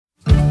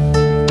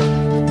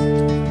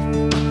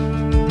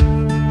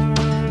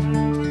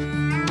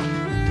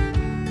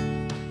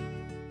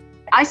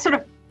I sort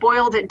of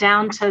boiled it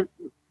down to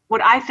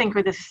what I think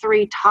are the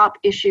three top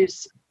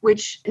issues,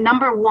 which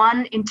number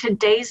one, in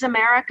today's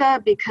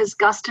America, because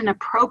Guston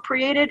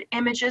appropriated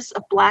images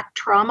of Black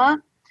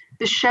trauma,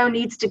 the show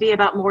needs to be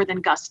about more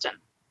than Guston.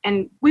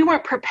 And we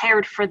weren't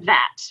prepared for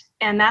that.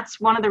 And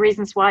that's one of the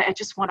reasons why I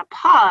just want to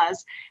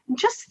pause and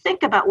just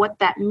think about what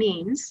that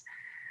means.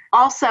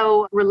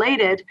 Also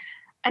related,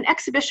 an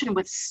exhibition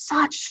with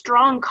such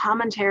strong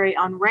commentary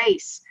on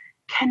race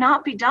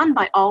cannot be done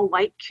by all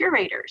white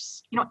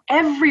curators. You know,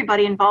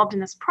 everybody involved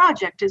in this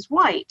project is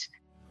white.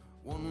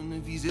 Wondering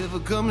if he's ever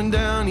coming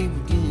down here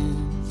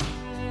again.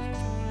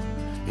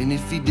 And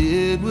if he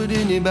did, would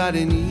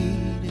anybody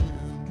need him?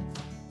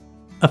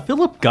 A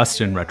Philip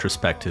Guston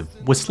retrospective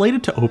was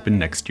slated to open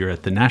next year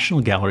at the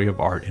National Gallery of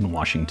Art in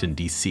Washington,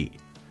 D.C.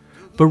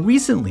 But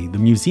recently, the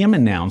museum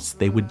announced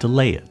they would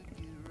delay it.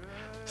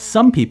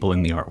 Some people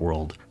in the art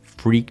world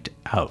freaked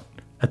out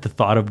at the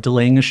thought of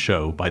delaying a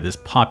show by this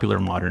popular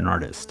modern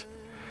artist.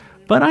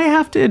 But I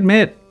have to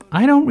admit,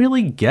 I don't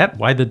really get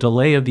why the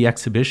delay of the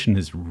exhibition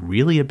is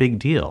really a big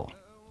deal.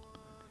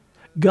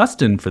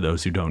 Guston, for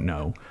those who don't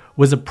know,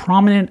 was a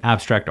prominent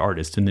abstract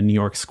artist in the New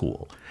York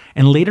School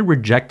and later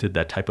rejected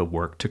that type of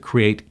work to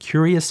create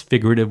curious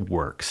figurative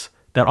works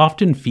that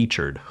often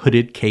featured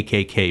hooded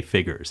KKK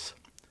figures.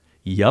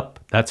 Yup,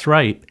 that's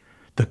right,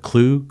 the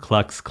Ku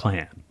Klux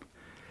Klan.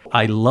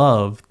 I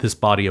love this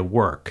body of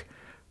work,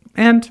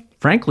 and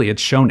frankly,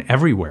 it's shown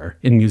everywhere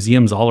in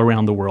museums all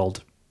around the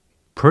world,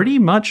 pretty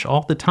much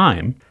all the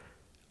time.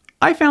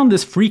 I found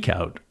this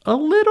freakout a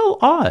little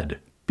odd,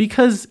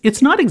 because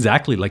it's not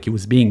exactly like it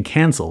was being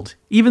canceled,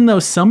 even though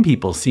some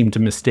people seem to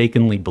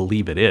mistakenly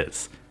believe it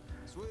is.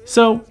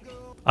 So,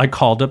 I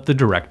called up the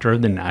director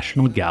of the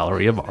National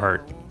Gallery of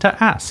Art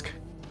to ask.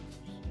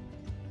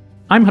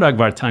 I'm Hrag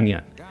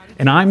Vartanian,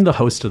 and I'm the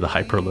host of the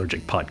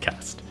Hyperallergic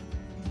podcast.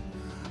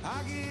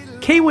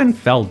 Kaywin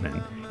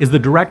Feldman is the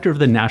director of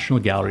the National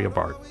Gallery of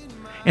Art,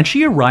 and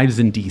she arrives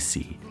in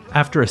D.C.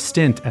 after a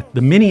stint at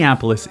the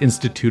Minneapolis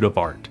Institute of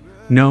Art,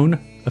 known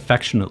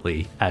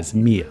affectionately as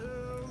MIA.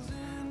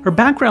 Her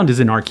background is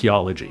in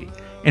archaeology,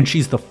 and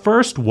she's the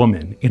first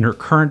woman in her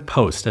current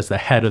post as the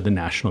head of the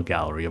National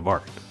Gallery of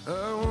Art.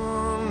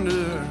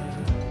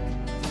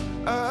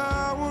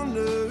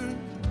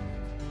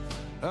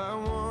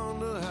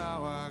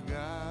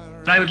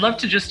 I would love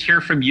to just hear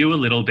from you a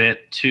little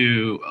bit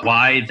to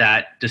why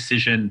that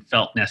decision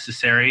felt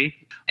necessary,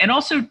 and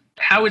also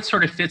how it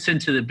sort of fits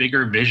into the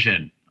bigger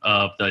vision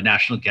of the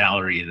National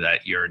Gallery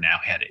that you're now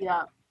heading.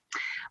 Yeah.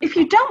 If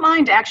you don't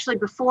mind, actually,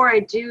 before I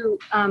do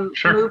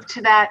Sure. move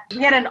to that,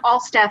 we had an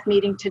all-staff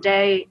meeting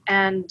today,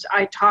 and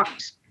I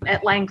talked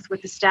at length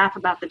with the staff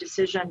about the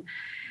decision.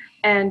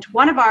 And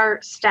one of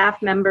our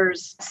staff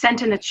members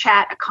sent in the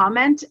chat a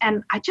comment,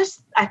 and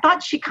I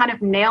thought she kind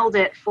of nailed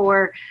it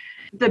for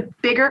the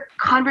bigger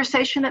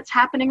conversation that's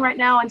happening right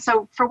now. And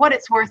so for what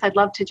it's worth, I'd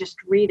love to just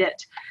read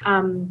it.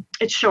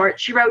 It's short.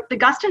 She wrote, "The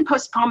Guston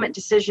postponement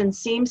decision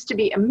seems to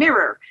be a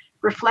mirror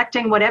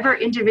reflecting whatever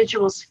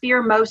individuals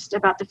fear most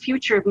about the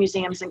future of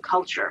museums and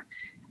culture.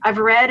 I've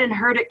read and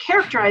heard it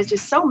characterized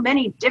as so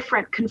many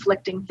different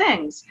conflicting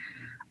things.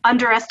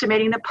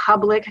 Underestimating the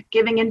public,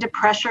 giving in to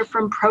pressure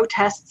from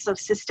protests of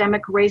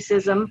systemic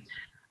racism,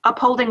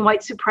 upholding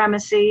white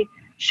supremacy,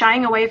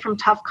 shying away from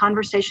tough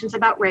conversations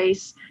about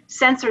race,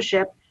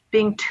 censorship,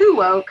 being too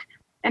woke,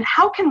 and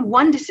how can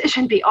one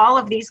decision be all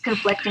of these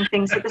conflicting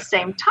things at the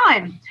same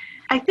time?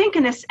 I think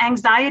in this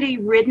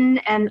anxiety-ridden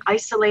and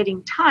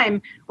isolating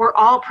time, we're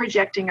all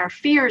projecting our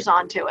fears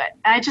onto it."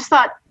 And I just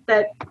thought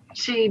that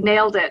she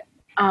nailed it.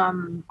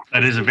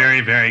 That is a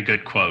very, very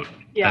good quote.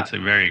 Yeah. That's a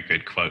very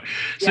good quote.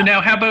 So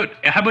now how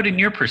about in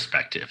your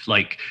perspective?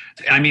 Like,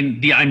 I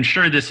mean, I'm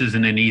sure this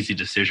isn't an easy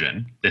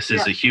decision. This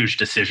is a huge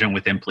decision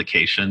with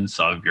implications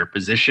of your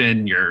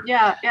position, your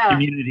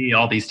community,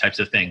 all these types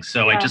of things.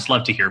 So I'd just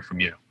love to hear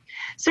from you.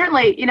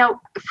 Certainly, you know,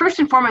 first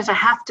and foremost, I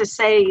have to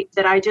say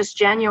that I just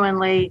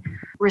genuinely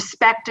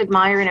respect,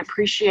 admire, and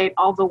appreciate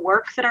all the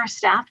work that our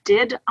staff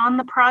did on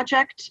the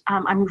project.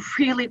 I'm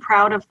really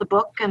proud of the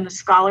book and the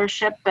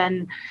scholarship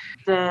and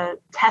the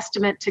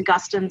testament to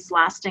Guston's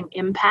lasting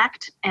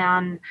impact.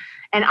 And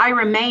I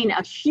remain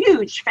a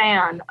huge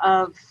fan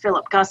of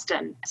Philip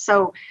Guston.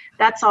 So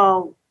that's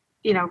all,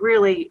 you know,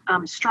 really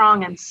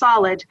strong and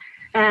solid.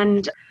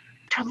 And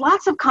to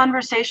lots of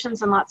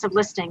conversations and lots of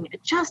listening,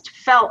 it just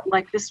felt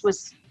like this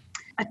was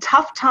a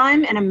tough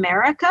time in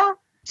America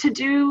to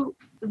do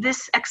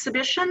this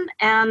exhibition,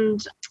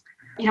 and,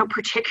 you know,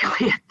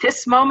 particularly at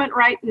this moment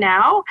right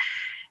now.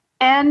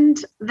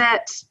 And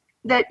that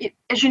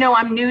as you know,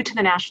 I'm new to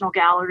the National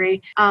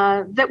Gallery,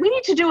 that we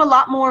need to do a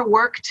lot more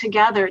work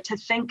together to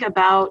think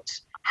about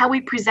how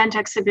we present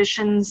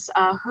exhibitions,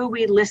 who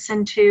we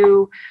listen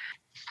to.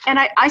 And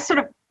I sort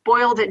of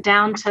boiled it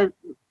down to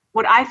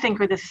what I think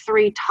are the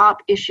three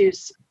top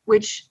issues,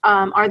 which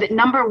are that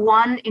number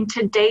one, in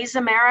today's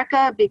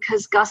America,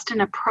 because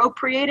Guston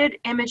appropriated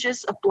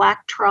images of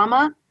Black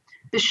trauma,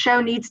 the show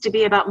needs to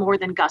be about more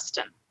than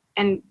Guston.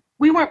 And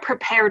we weren't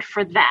prepared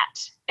for that.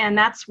 And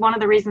that's one of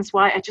the reasons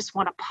why I just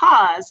want to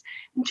pause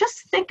and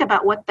just think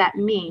about what that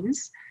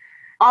means.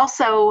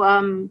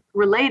 Also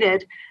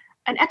related,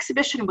 an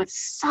exhibition with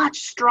such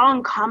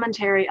strong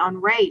commentary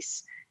on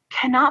race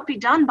cannot be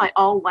done by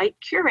all white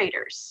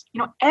curators.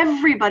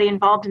 Everybody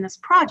involved in this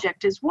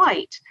project is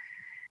white.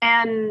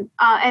 And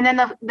then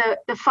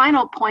the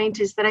final point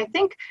is that I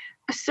think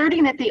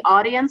asserting that the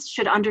audience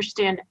should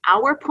understand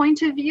our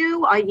point of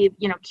view, i.e.,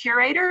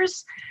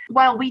 curators,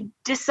 while we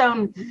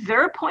disown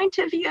their point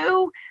of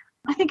view,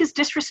 I think is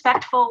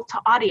disrespectful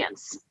to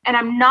audience. And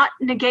I'm not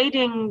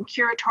negating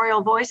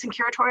curatorial voice and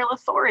curatorial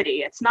authority.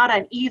 It's not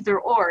an either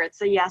or,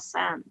 it's a yes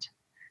and.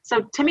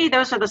 So to me,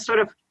 those are the sort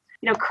of,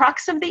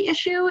 crux of the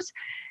issues.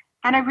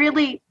 And I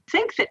really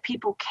think that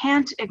people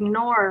can't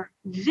ignore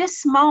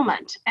this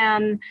moment.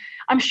 And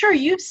I'm sure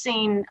you've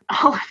seen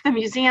all of the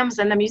museums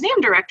and the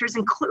museum directors,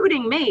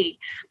 including me,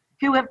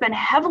 who have been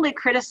heavily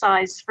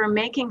criticized for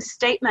making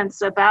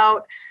statements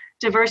about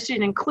diversity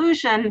and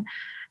inclusion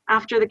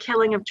after the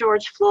killing of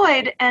George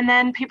Floyd. And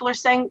then people are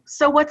saying,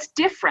 so what's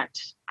different?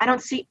 I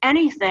don't see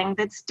anything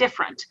that's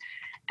different.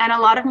 And a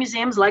lot of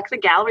museums like the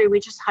gallery, we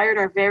just hired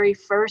our very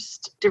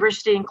first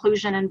diversity,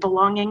 inclusion, and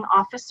belonging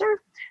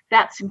officer.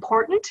 That's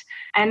important.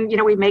 And,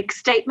 we make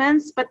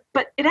statements, but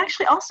it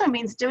actually also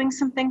means doing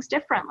some things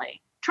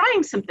differently,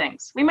 trying some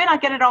things. We may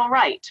not get it all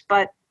right,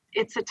 but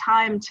it's a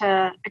time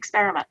to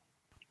experiment.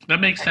 That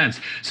makes sense.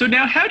 So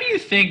now how do you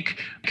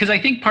think, because I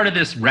think part of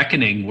this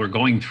reckoning we're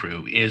going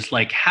through is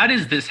like, how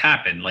does this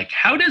happen? Like,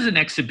 how does an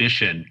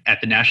exhibition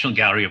at the National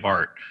Gallery of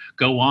Art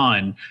go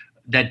on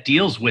that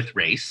deals with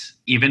race,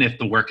 even if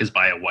the work is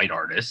by a white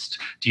artist?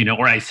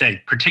 Or I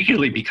say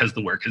particularly because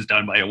the work is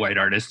done by a white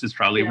artist is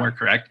probably more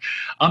correct.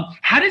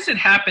 How does it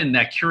happen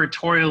that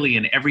curatorially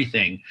and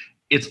everything,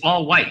 it's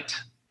all white?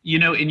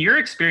 In your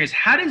experience,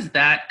 how does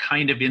that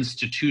kind of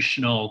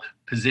institutional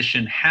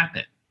position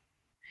happen?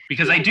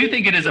 Because I do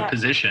think it is a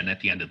position at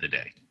the end of the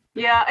day.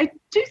 Yeah, I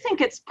do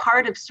think it's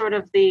part of sort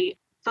of the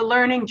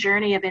learning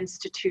journey of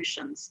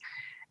institutions.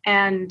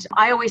 And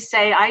I always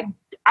say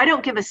I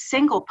don't give a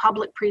single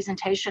public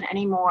presentation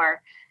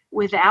anymore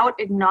without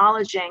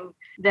acknowledging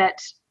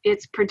that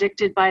it's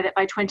predicted that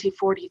by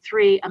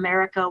 2043,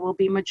 America will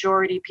be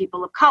majority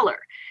people of color.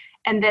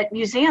 And that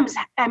museums,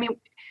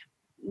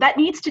 that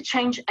needs to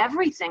change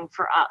everything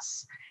for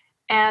us.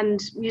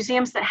 And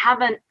museums that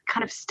haven't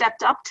kind of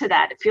stepped up to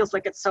that, it feels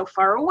like it's so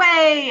far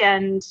away.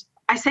 And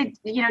I say,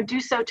 do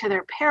so to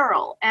their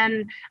peril.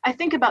 And I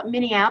think about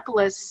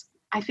Minneapolis,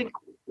 I think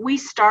we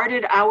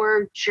started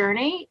our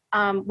journey,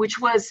 which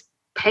was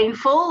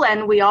painful,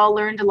 and we all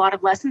learned a lot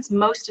of lessons,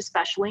 most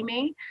especially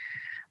me,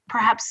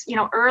 perhaps,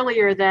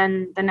 earlier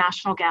than the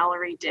National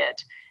Gallery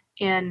did,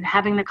 in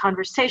having the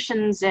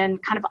conversations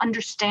and kind of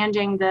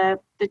understanding the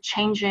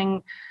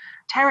changing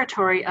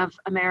territory of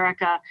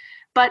America.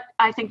 But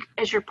I think,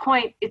 as your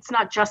point, it's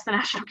not just the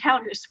National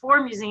Gallery, it's for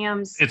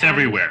museums. It's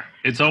everywhere.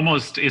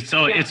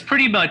 It's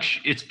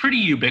pretty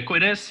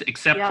ubiquitous,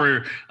 except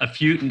for a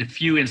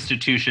few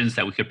institutions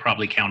that we could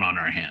probably count on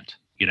our hand,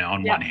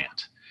 on one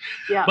hand.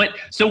 Yeah. But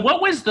so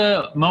what was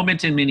the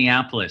moment in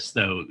Minneapolis,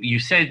 though? You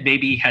said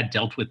maybe you had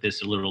dealt with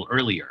this a little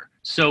earlier.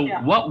 So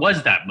what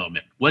was that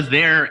moment? Was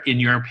there, in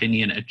your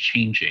opinion, a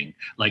changing,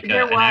 an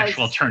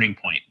actual turning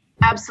point?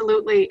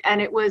 Absolutely.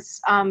 And it was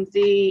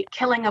the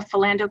killing of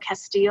Philando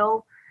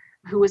Castile,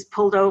 who was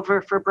pulled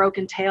over for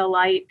broken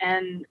taillight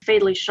and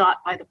fatally shot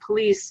by the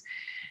police.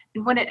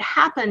 And when it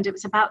happened, it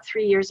was about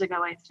 3 years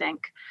ago, I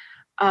think.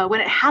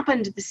 When it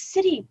happened, the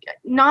city,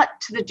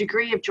 not to the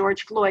degree of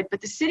George Floyd,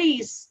 but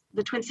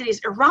the Twin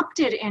Cities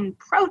erupted in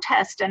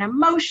protest and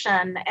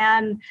emotion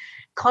and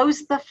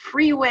closed the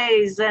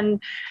freeways.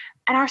 And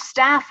our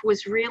staff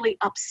was really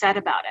upset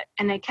about it.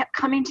 And they kept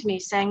coming to me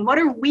saying, what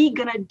are we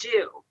going to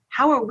do?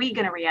 How are we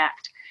going to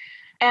react?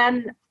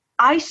 And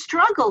I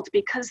struggled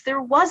because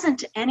there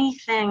wasn't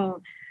anything,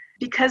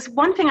 because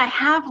one thing I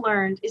have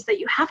learned is that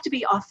you have to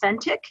be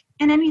authentic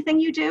in anything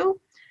you do,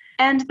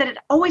 and that it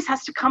always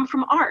has to come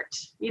from art.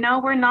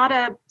 We're not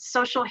a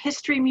social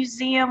history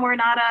museum. We're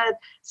not a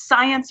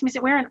science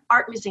museum. We're an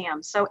art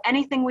museum. So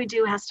anything we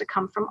do has to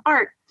come from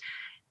art.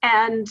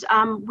 And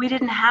we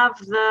didn't have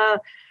the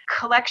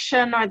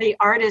collection or the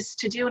artists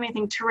to do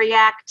anything to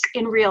react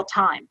in real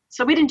time.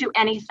 So we didn't do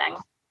anything.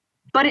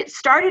 But it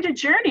started a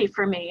journey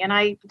for me,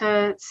 and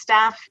the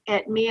staff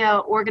at MIA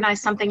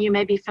organized something you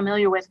may be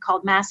familiar with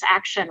called Mass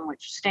Action,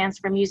 which stands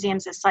for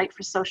Museums as Site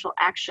for Social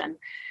Action.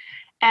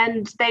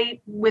 And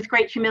they, with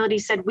great humility,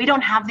 said, we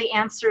don't have the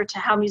answer to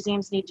how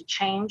museums need to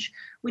change.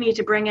 We need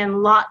to bring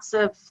in lots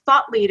of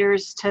thought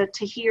leaders to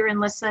hear and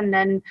listen.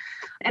 And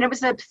it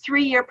was a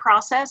 3-year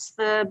process.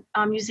 The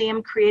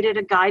museum created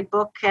a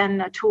guidebook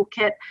and a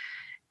toolkit,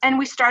 and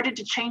we started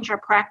to change our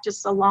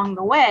practice along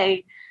the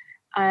way.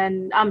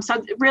 And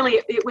so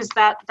really, it was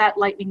that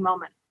lightning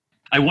moment.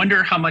 I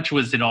wonder how much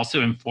was it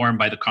also informed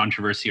by the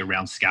controversy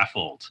around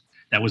scaffold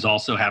that was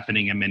also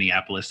happening in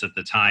Minneapolis at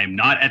the time,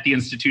 not at the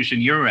institution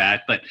you're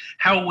at, but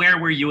how aware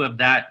were you of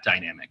that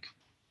dynamic?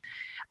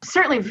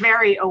 certainly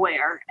very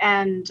aware.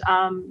 And,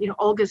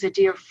 Olga's a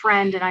dear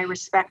friend and I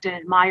respect and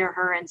admire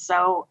her. And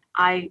so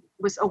I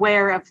was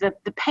aware of the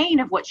pain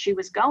of what she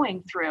was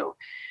going through.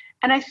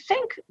 And I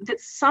think that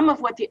some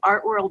of what the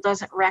art world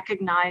doesn't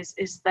recognize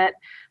is that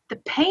the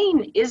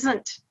pain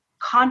isn't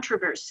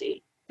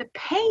controversy. The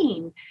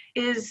pain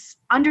is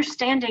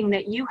understanding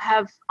that you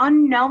have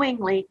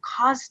unknowingly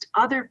caused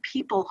other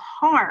people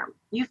harm.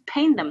 You've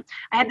pained them.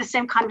 I had the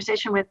same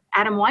conversation with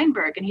Adam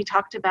Weinberg, and he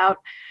talked about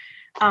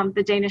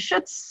the Dana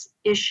Schutz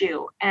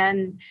issue.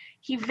 And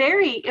he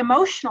very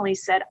emotionally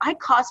said, I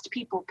caused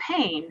people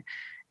pain.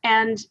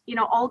 And,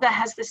 Olga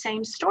has the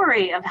same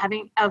story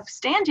of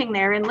standing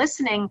there and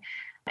listening.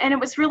 And it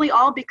was really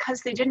all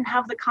because they didn't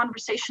have the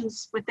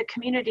conversations with the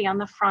community on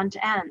the front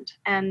end.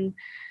 And,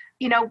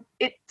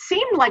 it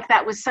seemed like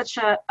that was such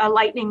a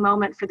lightning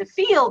moment for the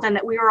field and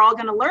that we were all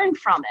going to learn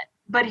from it.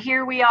 But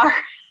here we are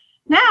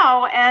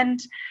now, and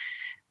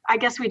I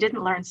guess we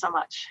didn't learn so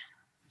much.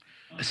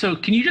 So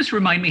can you just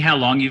remind me how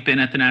long you've been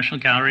at the National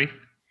Gallery?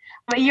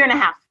 A year and a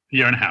half.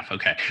 Year and a half,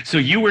 okay. So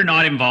you were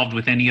not involved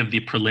with any of the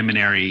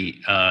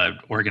preliminary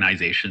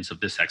organizations of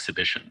this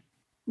exhibition?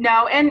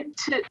 No, and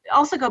to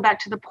also go back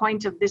to the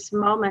point of this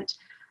moment,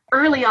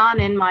 early on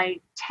in my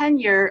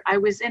tenure, I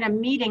was in a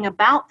meeting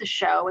about the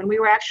show, and we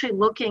were actually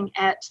looking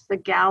at the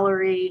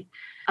gallery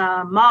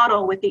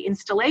model with the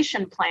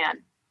installation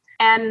plan.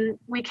 And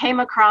we came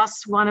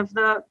across one of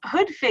the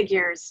Hood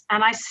figures,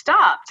 and I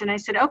stopped and I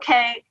said,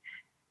 okay,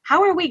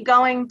 how are we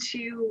going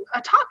to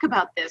talk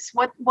about this?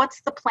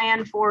 What's the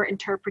plan for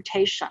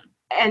interpretation?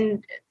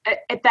 And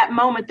at that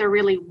moment, there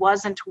really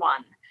wasn't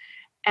one.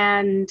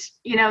 And,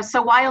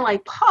 so while I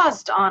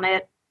paused on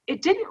it,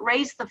 it didn't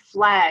raise the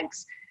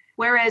flags.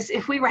 Whereas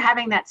if we were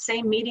having that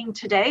same meeting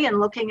today and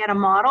looking at a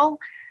model,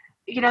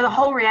 the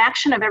whole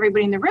reaction of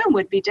everybody in the room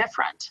would be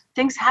different.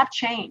 Things have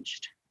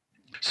changed.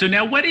 So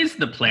now what is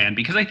the plan?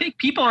 Because I think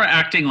people are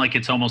acting like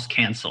it's almost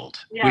canceled,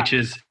 which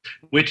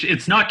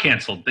it's not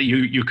canceled.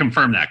 You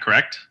confirm that,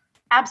 correct?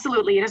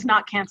 Absolutely. It is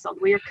not canceled.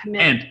 We are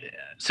committed. And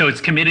so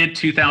it's committed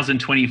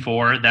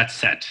 2024. That's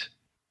set.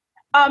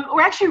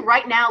 We're actually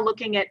right now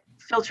looking at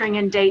filtering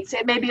in dates.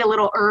 It may be a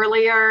little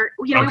earlier.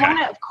 We want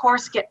to, of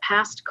course, get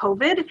past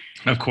COVID.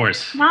 Of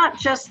course. Not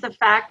just the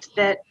fact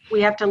that we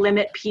have to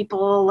limit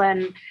people.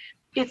 And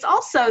it's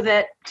also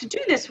that to do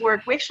this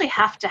work, we actually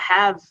have to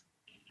have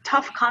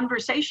tough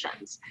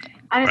conversations.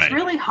 And it's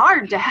really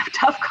hard to have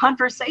tough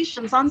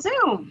conversations on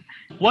Zoom.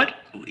 What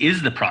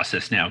is the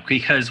process now?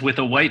 Because with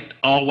a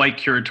all-white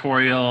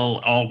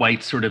curatorial,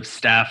 all-white sort of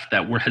staff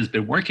that has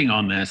been working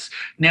on this,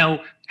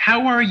 now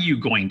how are you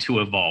going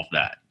to evolve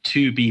that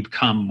to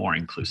become more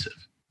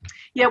inclusive?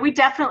 Yeah, we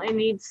definitely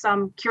need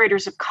some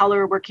curators of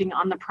color working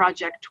on the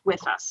project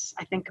with us.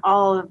 I think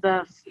all of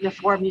the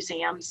four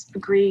museums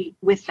agree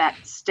with that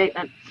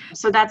statement.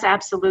 So that's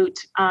absolute.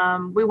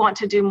 We want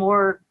to do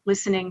more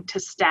listening to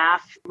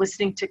staff,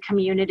 listening to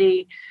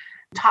community,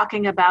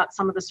 talking about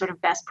some of the sort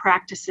of best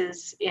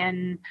practices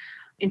in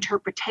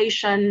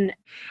interpretation.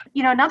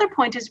 Another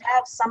point is we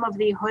have some of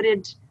the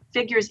hooded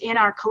figures in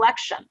our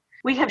collection.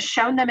 We have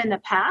shown them in the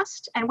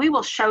past, and we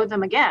will show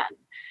them again.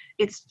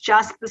 It's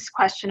just this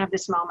question of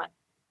this moment.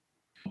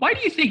 Why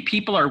do you think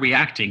people are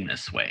reacting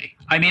this way?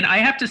 I mean, I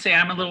have to say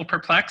I'm a little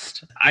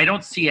perplexed. I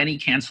don't see any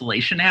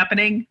cancellation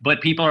happening,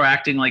 but people are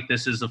acting like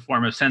this is a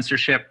form of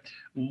censorship.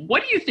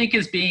 What do you think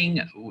is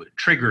being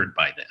triggered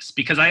by this?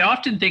 Because I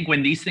often think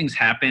when these things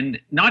happen,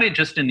 not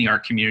just in the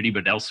art community,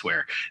 but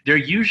elsewhere, they're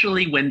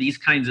usually when these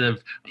kinds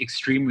of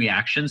extreme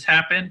reactions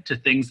happen to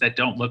things that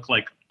don't look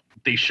like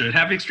they should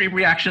have extreme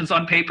reactions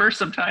on paper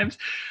sometimes.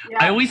 Yeah.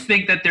 I always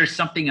think that there's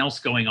something else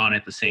going on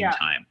at the same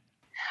time.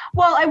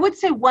 Well, I would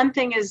say one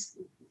thing is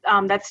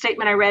that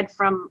statement I read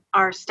from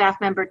our staff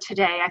member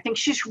today. I think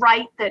she's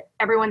right that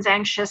everyone's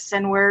anxious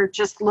and we're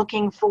just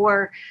looking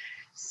for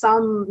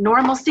some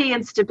normalcy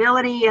and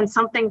stability and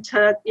something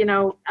to,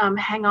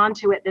 hang on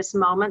to at this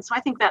moment. So I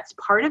think that's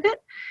part of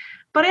it.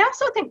 But I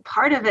also think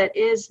part of it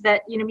is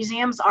that,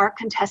 museums are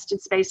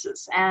contested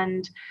spaces,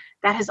 and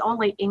that has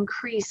only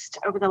increased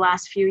over the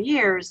last few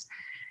years.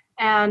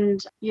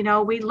 And,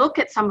 we look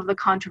at some of the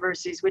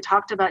controversies. We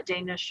talked about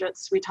Dana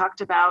Schutz. We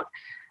talked about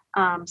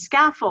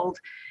Scaffold.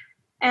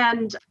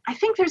 And I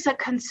think there's a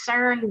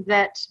concern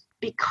that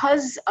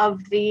because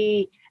of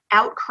the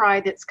outcry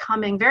that's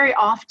coming very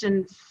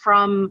often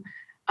from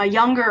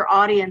younger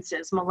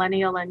audiences,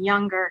 millennial and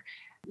younger,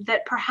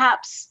 that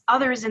perhaps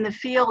others in the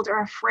field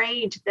are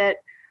afraid that,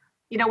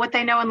 what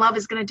they know and love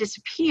is going to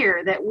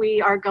disappear, that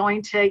we are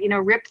going to,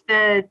 rip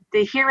the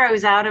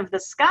heroes out of the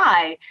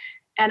sky.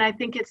 And I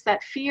think it's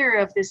that fear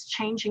of this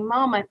changing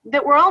moment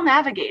that we're all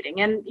navigating.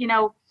 And,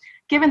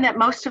 given that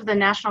most of the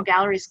National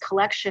Gallery's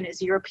collection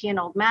is European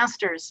Old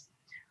Masters,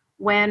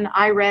 when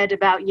I read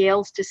about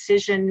Yale's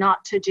decision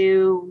not to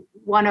do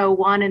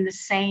 101 in the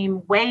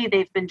same way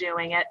they've been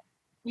doing it,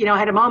 I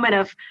had a moment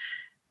of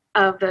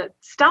the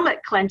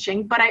stomach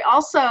clenching, but I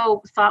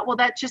also thought, well,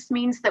 that just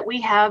means that we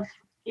have,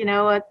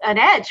 an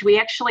edge. We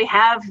actually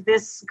have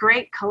this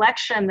great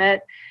collection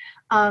that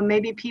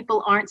maybe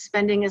people aren't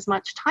spending as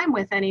much time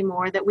with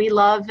anymore that we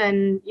love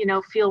and,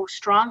 feel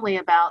strongly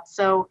about.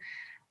 So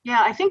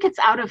yeah, I think it's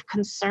out of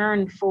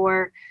concern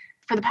for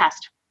the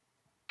past.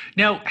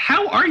 Now,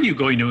 how are you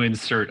going to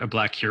insert a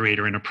Black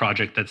curator in a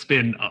project that's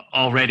been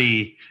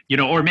already,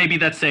 or maybe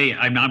let's say,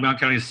 I'm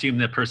not going to assume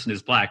that person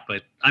is Black,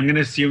 but I'm going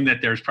to assume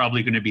that there's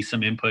probably going to be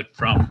some input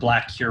from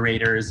Black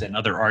curators and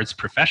other arts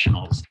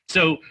professionals.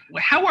 So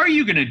how are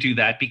you going to do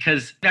that?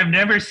 Because I've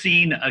never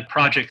seen a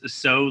project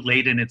so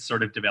late in its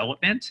sort of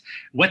development,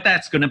 what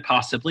that's going to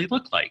possibly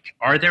look like.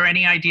 Are there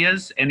any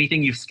ideas,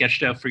 anything you've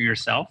sketched out for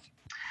yourself?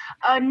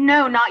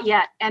 No, not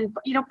yet. And,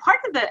 part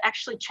of the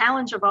actually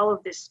challenge of all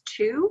of this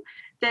too,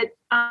 that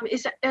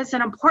is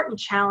an important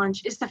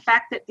challenge, is the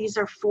fact that these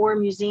are 4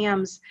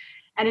 museums.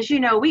 And as you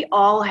know, we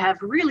all have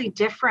really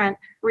different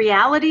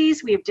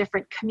realities. We have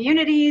different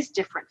communities,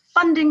 different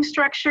funding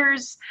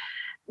structures.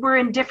 We're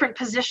in different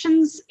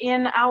positions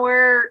in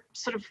our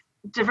sort of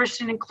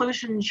diversity and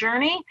inclusion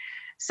journey.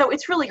 So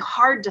it's really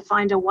hard to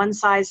find a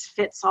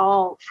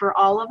one-size-fits-all for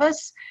all of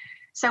us.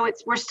 So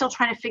we're still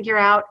trying to figure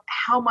out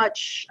how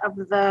much of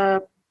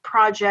the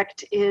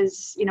project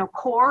is,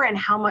 core and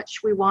how much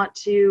we want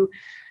to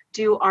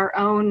do our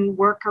own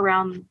work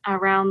around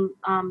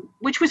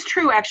which was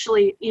true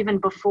actually even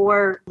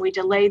before we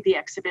delayed the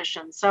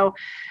exhibition. So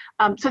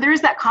there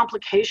is that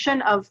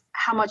complication of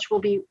how much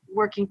we'll be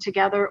working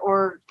together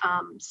or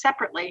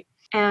separately.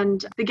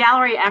 And the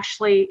gallery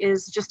actually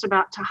is just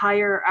about to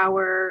hire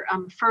our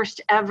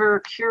first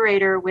ever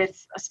curator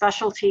with a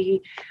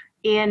specialty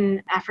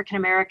in African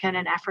American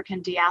and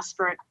African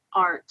diaspora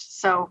art.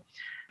 So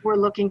we're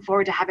looking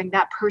forward to having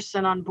that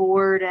person on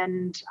board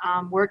and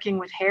working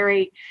with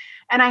Harry.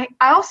 And I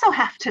also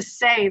have to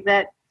say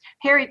that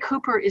Harry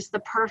Cooper is the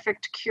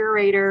perfect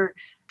curator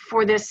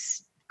for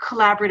this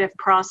collaborative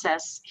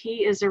process.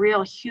 He is a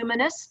real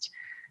humanist.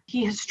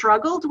 He has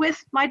struggled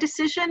with my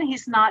decision.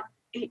 He's not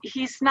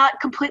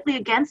completely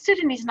against it,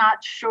 and he's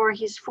not sure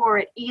he's for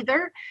it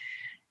either.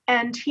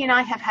 And he and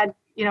I have had,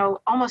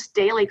 almost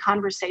daily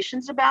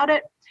conversations about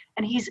it.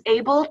 And he's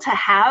able to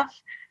have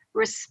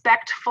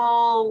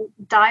respectful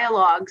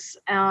dialogues,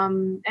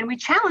 and we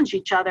challenge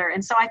each other.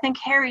 And so I think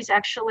Harry's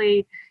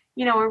actually,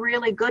 a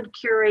really good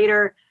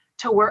curator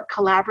to work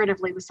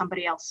collaboratively with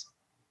somebody else.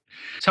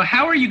 So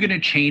how are you going to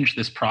change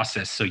this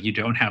process so you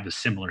don't have a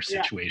similar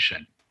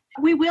situation?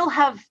 Yeah. We will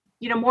have,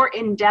 more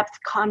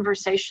in-depth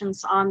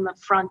conversations on the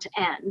front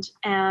end.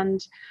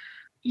 And,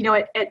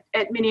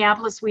 at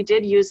Minneapolis, we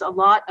did use a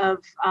lot of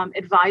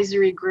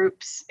advisory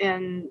groups,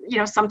 and,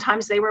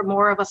 sometimes they were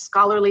more of a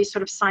scholarly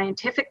sort of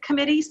scientific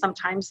committee.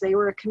 Sometimes they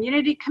were a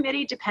community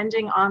committee,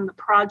 depending on the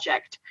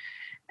project.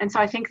 And so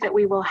I think that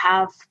we will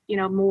have,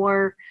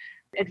 more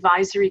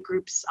advisory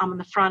groups on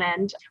the front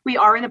end. We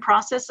are in the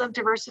process of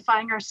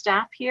diversifying our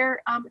staff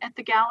here at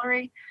the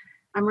gallery.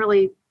 I'm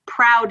really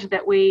proud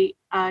that we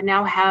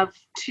now have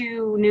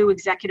 2 new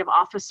executive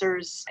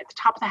officers at the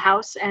top of the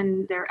house,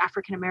 and they're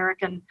African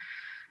American.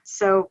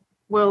 So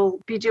we'll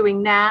be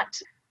doing that.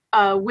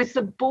 With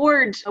the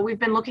board, we've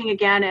been looking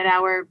again at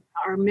our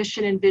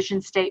mission and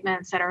vision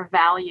statements, at our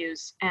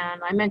values.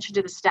 And I mentioned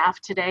to the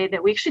staff today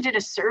that we actually did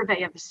a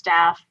survey of the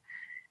staff,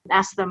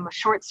 asked them a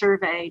short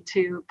survey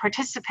to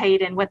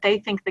participate in what they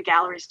think the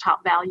gallery's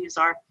top values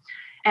are.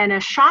 And a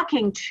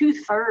shocking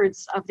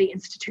 2/3 of the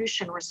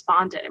institution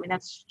responded. I mean,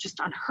 that's just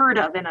unheard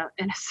of in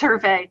a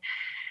survey.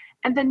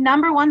 And the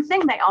number one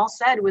thing they all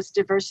said was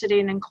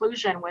diversity and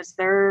inclusion was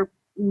their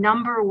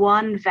number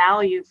one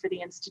value for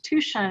the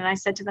institution. And I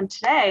said to them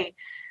today,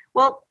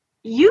 well,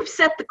 you've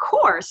set the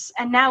course,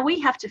 and now we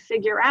have to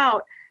figure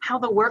out how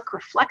the work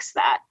reflects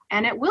that.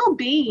 And it will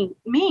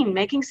mean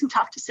making some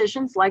tough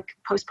decisions like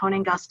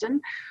postponing Guston,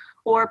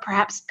 or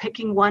perhaps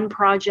picking one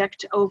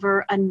project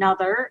over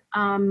another.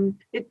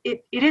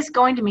 It is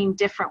going to mean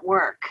different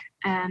work.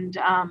 And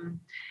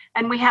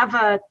we have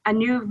a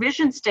new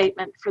vision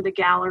statement for the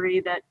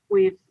gallery that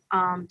we've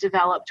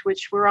developed,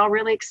 which we're all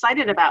really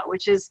excited about,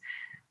 which is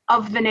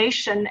of the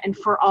nation and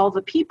for all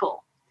the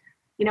people.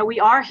 We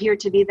are here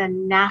to be the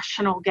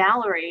national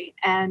gallery,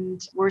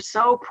 and we're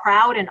so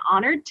proud and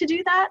honored to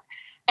do that.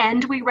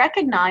 And we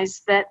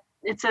recognize that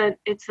it's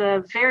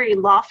a very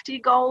lofty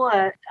goal,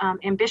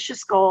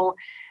 ambitious goal,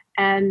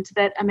 and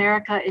that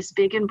America is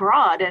big and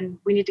broad, and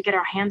we need to get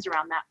our hands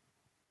around that.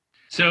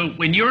 So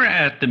when you're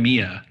at the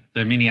MIA,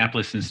 the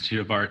Minneapolis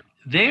Institute of Art,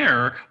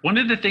 there, one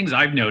of the things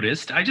I've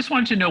noticed, I just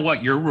wanted to know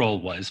what your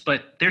role was,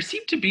 but there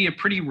seemed to be a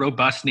pretty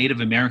robust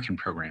Native American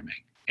programming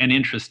and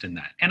interest in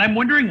that. And I'm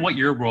wondering what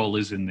your role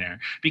is in there,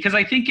 because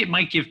I think it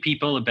might give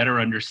people a better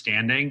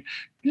understanding,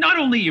 not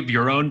only of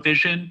your own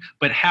vision,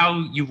 but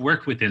how you've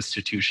worked with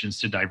institutions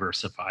to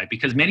diversify,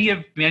 because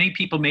many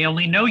people may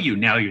only know you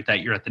now that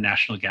you're at the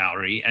National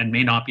Gallery and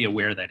may not be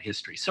aware of that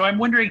history. So I'm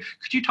wondering,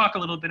 could you talk a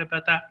little bit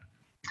about that?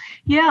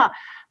 Yeah,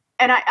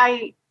 and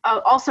I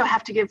also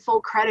have to give full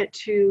credit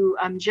to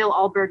Jill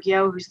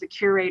Alberg-Yo, who's the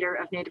curator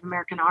of Native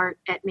American art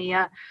at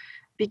MIA,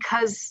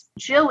 because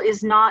Jill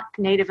is not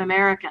Native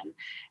American.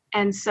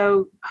 And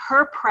so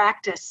her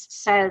practice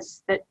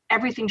says that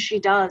everything she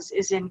does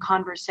is in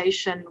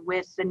conversation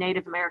with the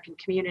Native American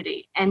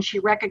community. And she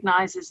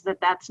recognizes that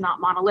that's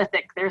not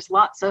monolithic. There's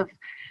lots of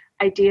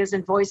ideas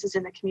and voices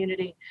in the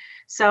community.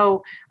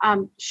 So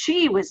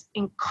she was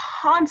in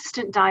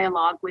constant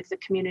dialogue with the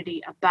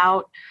community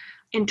about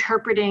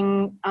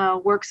interpreting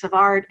works of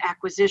art,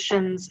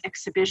 acquisitions,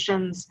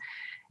 exhibitions.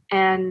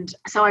 And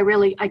so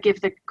I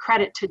give the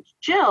credit to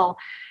Jill.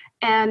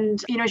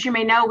 And, as you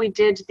may know, we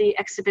did the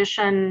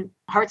exhibition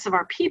Hearts of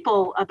Our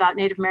People about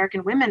Native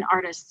American women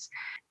artists.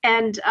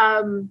 And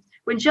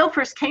when Jill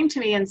first came to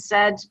me and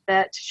said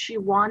that she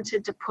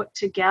wanted to put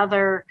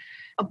together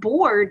a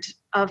board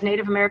of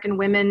Native American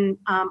women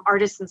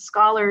artists and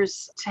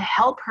scholars to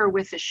help her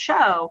with the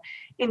show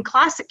in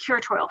classic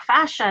curatorial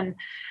fashion,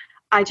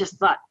 I just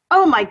thought,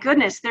 oh my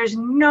goodness, there's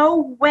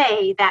no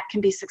way that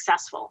can be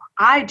successful.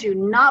 I do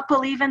not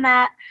believe in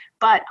that,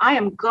 but I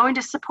am going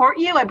to support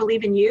you. I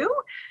believe in you.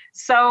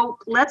 So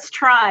let's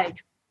try.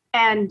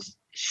 And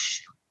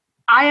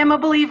I am a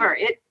believer.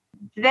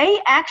 They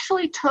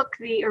actually took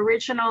the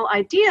original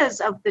ideas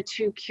of the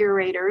two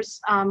curators,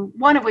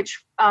 one of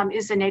which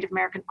is a Native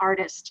American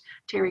artist,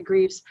 Terry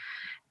Greaves,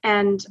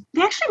 and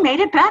they actually made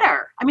it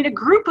better. I mean, a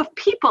group of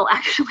people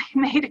actually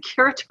made a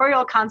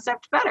curatorial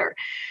concept better.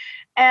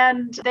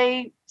 And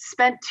they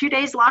spent 2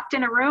 days locked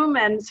in a room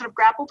and sort of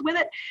grappled with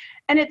it.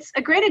 And it's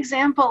a great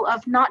example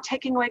of not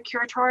taking away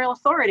curatorial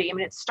authority. I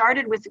mean, it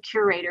started with the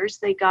curators.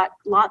 They got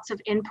lots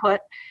of input,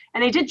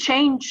 and they did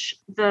change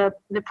the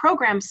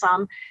program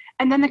some.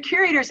 And then the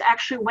curators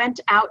actually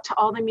went out to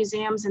all the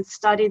museums and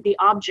studied the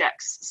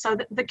objects. So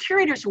the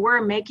curators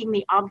were making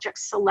the object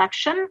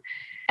selection,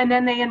 and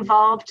then they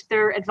involved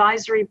their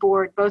advisory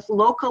board, both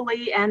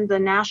locally and the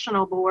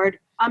national board,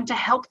 to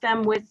help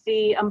them with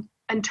the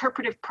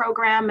interpretive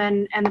program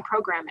and the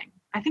programming.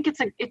 I think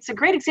it's a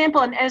great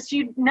example. And as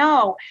you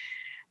know,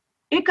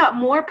 it got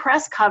more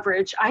press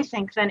coverage, I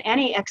think, than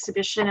any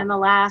exhibition in the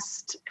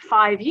last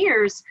 5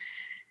 years.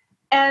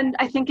 And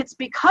I think it's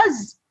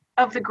because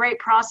of the great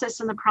process,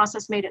 and the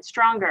process made it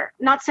stronger.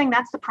 Not saying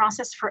that's the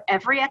process for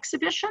every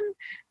exhibition,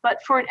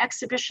 but for an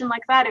exhibition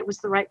like that, it was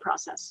the right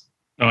process.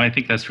 Oh, I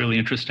think that's really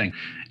interesting.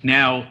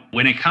 Now,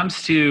 when it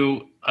comes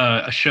to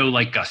a show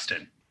like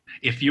Guston,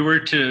 if you were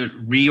to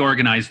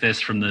reorganize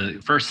this from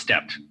the first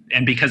step,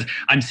 and because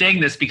I'm saying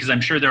this because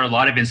I'm sure there are a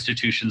lot of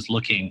institutions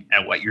looking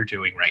at what you're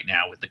doing right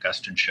now with the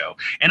Guston show.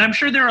 And I'm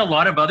sure there are a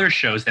lot of other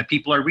shows that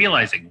people are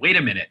realizing, wait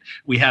a minute,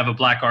 we have a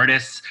Black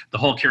artist, the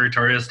whole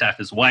curatorial staff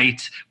is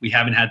white, we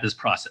haven't had this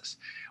process.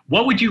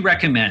 What would you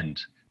recommend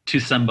to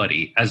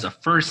somebody as a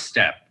first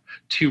step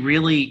to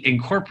really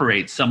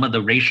incorporate some of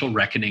the racial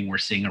reckoning we're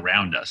seeing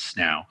around us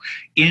now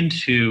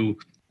into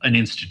an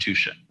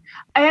institution?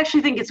 I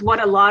actually think it's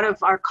what a lot of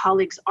our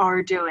colleagues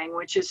are doing,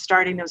 which is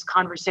starting those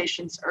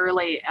conversations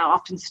early. It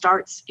often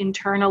starts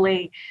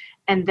internally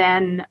and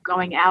then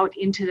going out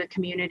into the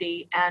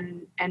community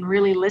and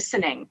really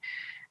listening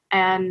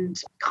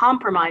and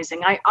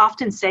compromising. I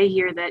often say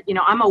here that,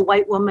 I'm a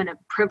white woman of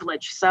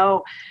privilege,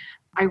 so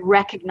I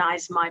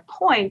recognize my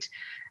point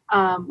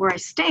where I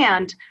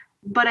stand,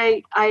 but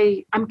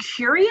I'm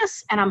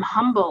curious and I'm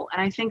humble.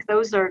 And I think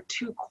those are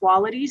two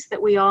qualities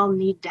that we all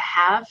need to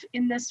have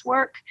in this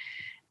work.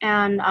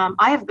 And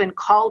I have been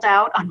called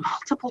out on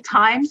multiple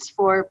times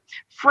for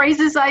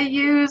phrases I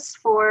use,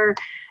 for,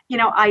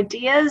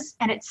 ideas,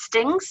 and it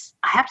stings.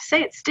 I have to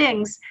say it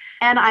stings.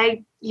 And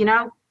I,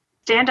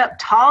 stand up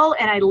tall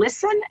and I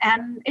listen,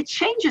 and it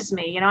changes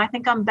me. I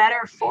think I'm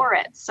better for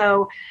it.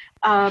 So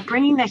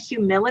bringing the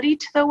humility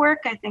to the work,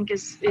 I think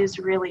is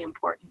really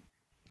important.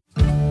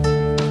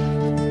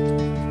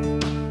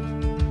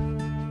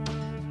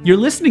 You're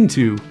listening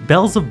to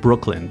Bells of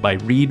Brooklyn by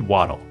Reed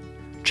Waddle.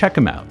 Check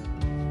him out.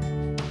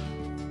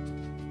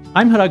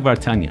 I'm Harag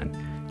Vartanyan,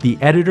 the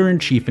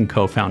editor-in-chief and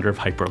co-founder of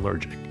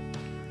Hyperallergic.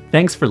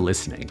 Thanks for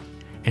listening,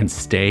 and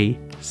stay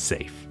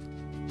safe.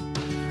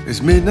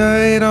 It's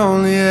midnight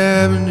on the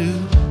avenue.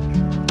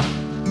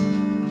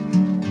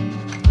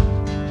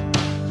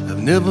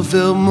 I've never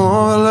felt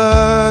more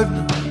alive.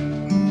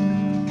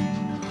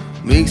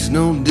 Makes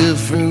no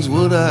difference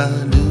what I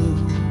do.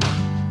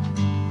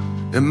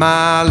 Am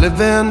I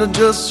living or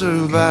just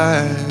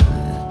surviving?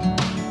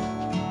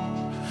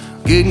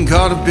 Getting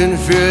caught up in the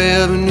fury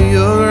of a New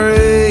York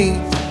rain.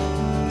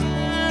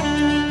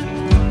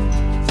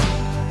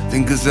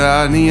 Think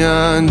aside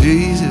neon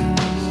Jesus,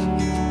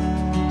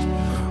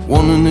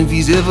 wondering if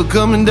he's ever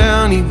coming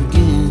down here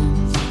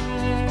again.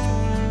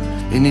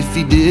 And if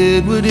he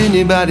did, would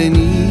anybody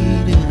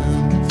need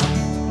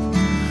him?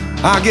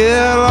 I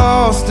get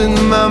lost in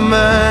my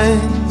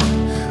mind,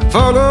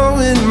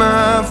 following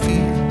my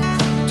feet.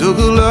 Took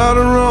a lot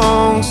of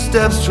wrong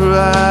steps till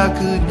I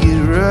could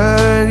get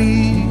right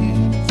here.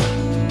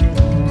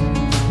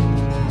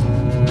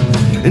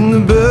 And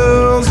the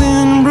bells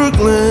in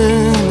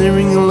Brooklyn, they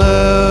ring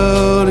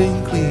loud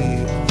and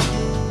clear.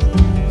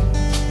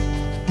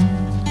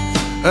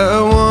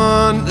 I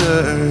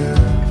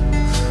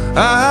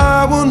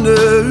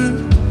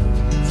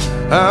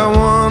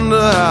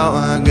wonder how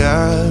I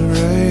got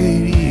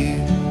right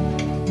here.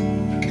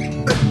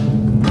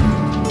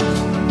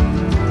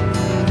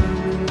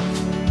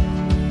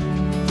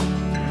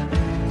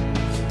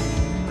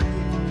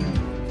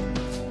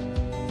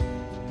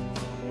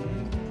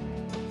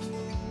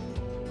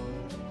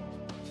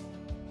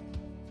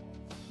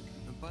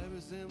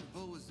 Iverson,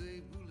 poets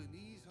say,